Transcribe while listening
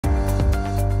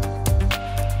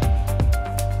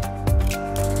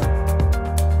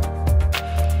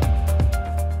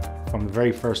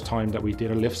very first time that we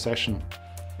did a lift session,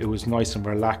 it was nice and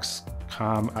relaxed,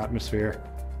 calm atmosphere,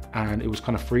 and it was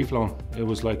kind of free-flowing. It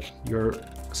was like you're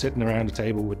sitting around a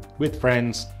table with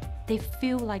friends. They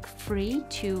feel like free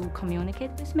to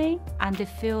communicate with me, and they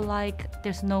feel like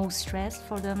there's no stress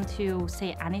for them to say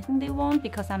anything they want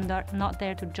because I'm not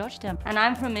there to judge them. And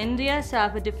I'm from India, so I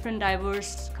have a different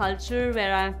diverse culture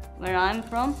where I'm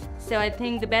from. So I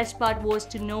think the best part was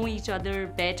to know each other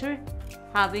better,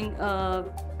 having a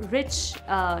rich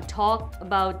talk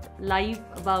about life,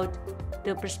 about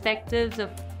the perspectives of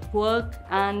work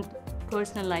and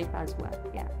personal life as well.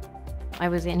 Yeah. I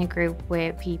was in a group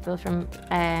with people from,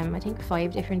 I think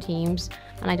 5 different teams,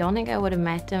 and I don't think I would have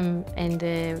met them in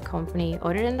the company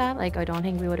other than that. Like, I don't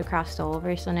think we would have crossed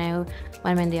over. So now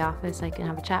when I'm in the office, I can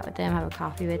have a chat with them, have a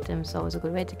coffee with them. So it was a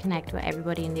good way to connect with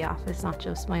everybody in the office, not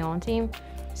just my own team.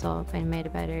 So I made a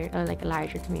better, like a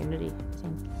larger community, I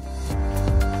think.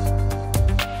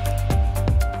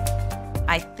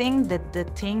 I think that the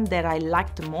thing that I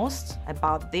liked the most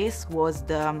about this was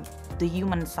the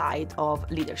human side of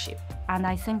leadership. And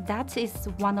I think that is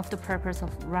one of the purpose of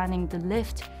running the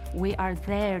LIFT. We are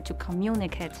there to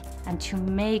communicate and to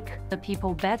make the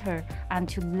people better and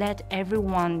to let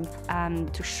everyone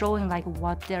to showing like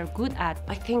what they're good at.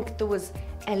 I think there was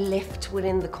a lift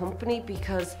within the company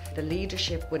because the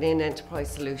leadership within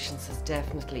Enterprise Solutions has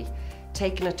definitely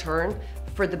taken a turn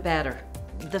for the better.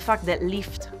 The fact that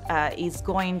LIFT is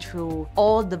going through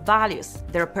all the values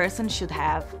that a person should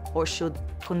have or should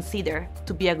consider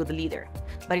to be a good leader.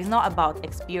 But it's not about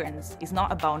experience, it's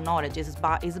not about knowledge, it's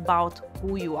about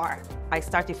who you are. I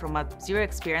started from a zero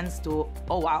experience to,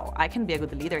 oh wow, I can be a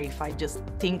good leader if I just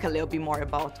think a little bit more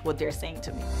about what they're saying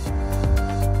to me.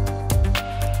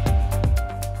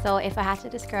 So if I had to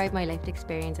describe my LIFT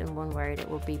experience in one word, it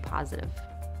would be positive.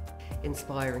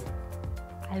 Inspiring.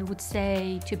 I would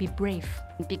say to be brave,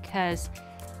 because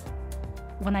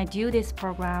when I do this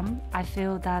program, I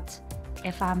feel that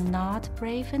if I'm not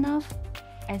brave enough,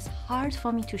 it's hard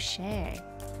for me to share.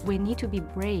 We need to be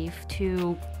brave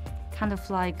to kind of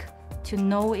like to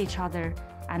know each other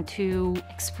and to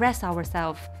express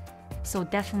ourselves. So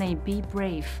definitely be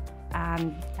brave,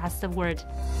 and that's the word.